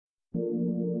Ask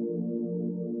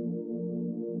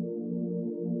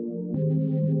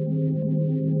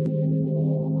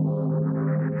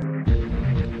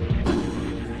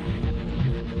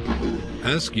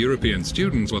European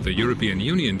students what the European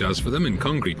Union does for them in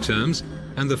concrete terms,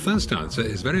 and the first answer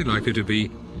is very likely to be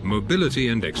mobility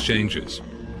and exchanges.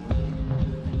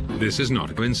 This is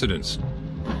not a coincidence.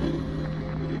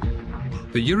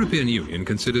 The European Union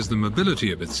considers the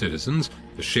mobility of its citizens,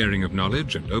 the sharing of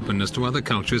knowledge and openness to other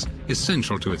cultures,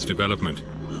 essential to its development.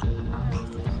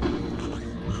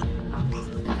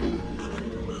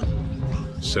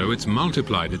 So it's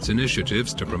multiplied its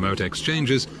initiatives to promote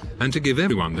exchanges and to give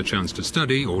everyone the chance to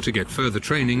study or to get further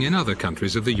training in other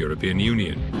countries of the European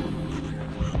Union.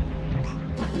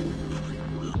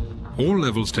 All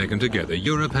levels taken together,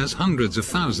 Europe has hundreds of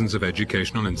thousands of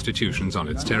educational institutions on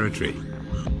its territory.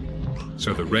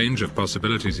 So the range of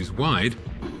possibilities is wide,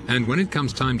 and when it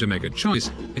comes time to make a choice,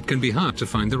 it can be hard to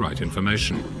find the right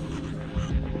information.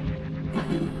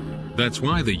 That's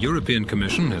why the European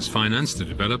Commission has financed the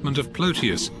development of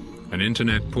PLOTEUS, an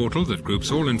internet portal that groups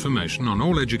all information on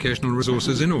all educational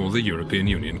resources in all the European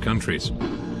Union countries.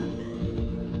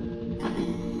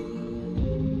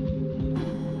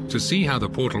 To see how the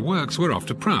portal works, we're off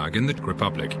to Prague in the Czech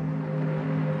Republic.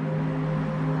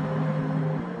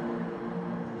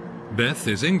 Beth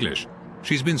is English.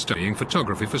 She's been studying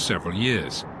photography for several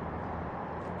years.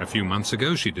 A few months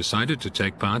ago, she decided to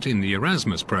take part in the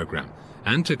Erasmus program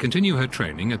and to continue her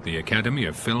training at the Academy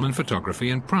of Film and Photography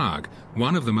in Prague,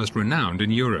 one of the most renowned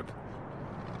in Europe.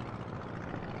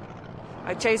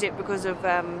 I chose it because of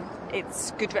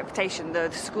its good reputation, the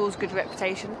school's good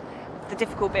reputation. The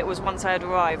difficult bit was once I had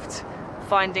arrived,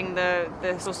 finding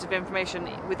the source of information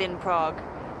within Prague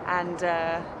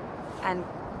and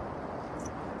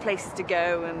places to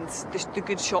go and the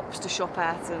good shops to shop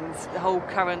at and the whole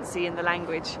currency and the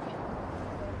language.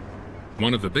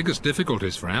 One of the biggest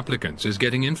difficulties for applicants is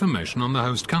getting information on the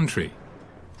host country.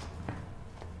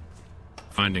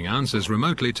 Finding answers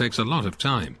remotely takes a lot of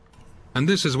time, and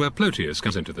this is where PLOTEUS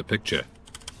comes into the picture.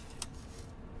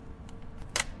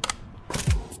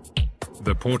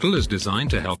 The portal is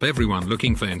designed to help everyone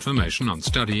looking for information on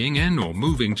studying in or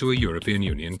moving to a European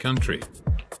Union country.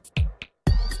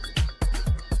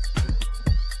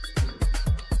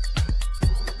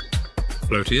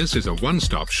 PLOTEUS is a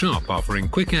one-stop shop offering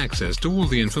quick access to all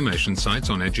the information sites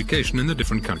on education in the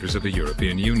different countries of the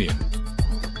European Union.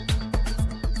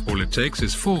 All it takes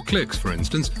is 4 clicks, for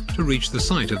instance, to reach the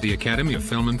site of the Academy of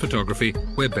Film and Photography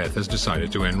where Beth has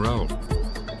decided to enroll.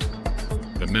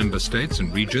 The member states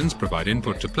and regions provide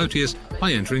input to PLOTEUS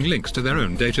by entering links to their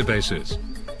own databases.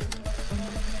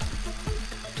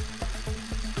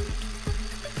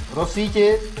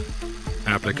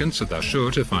 Applicants are thus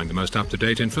sure to find the most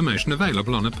up-to-date information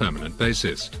available on a permanent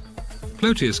basis.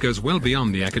 PLOTEUS goes well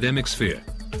beyond the academic sphere.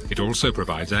 It also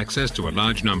provides access to a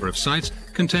large number of sites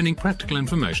containing practical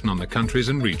information on the countries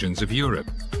and regions of Europe.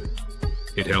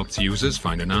 It helps users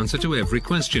find an answer to every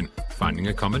question, finding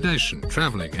accommodation,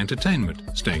 traveling,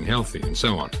 entertainment, staying healthy, and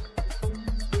so on.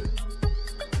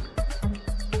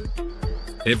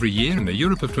 Every year in the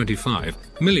Europe of 25,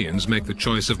 millions make the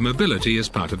choice of mobility as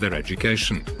part of their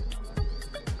education.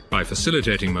 By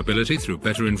facilitating mobility through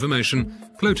better information,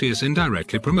 PLOTEUS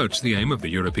indirectly promotes the aim of the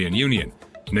European Union,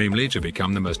 namely to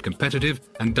become the most competitive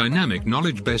and dynamic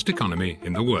knowledge-based economy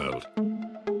in the world.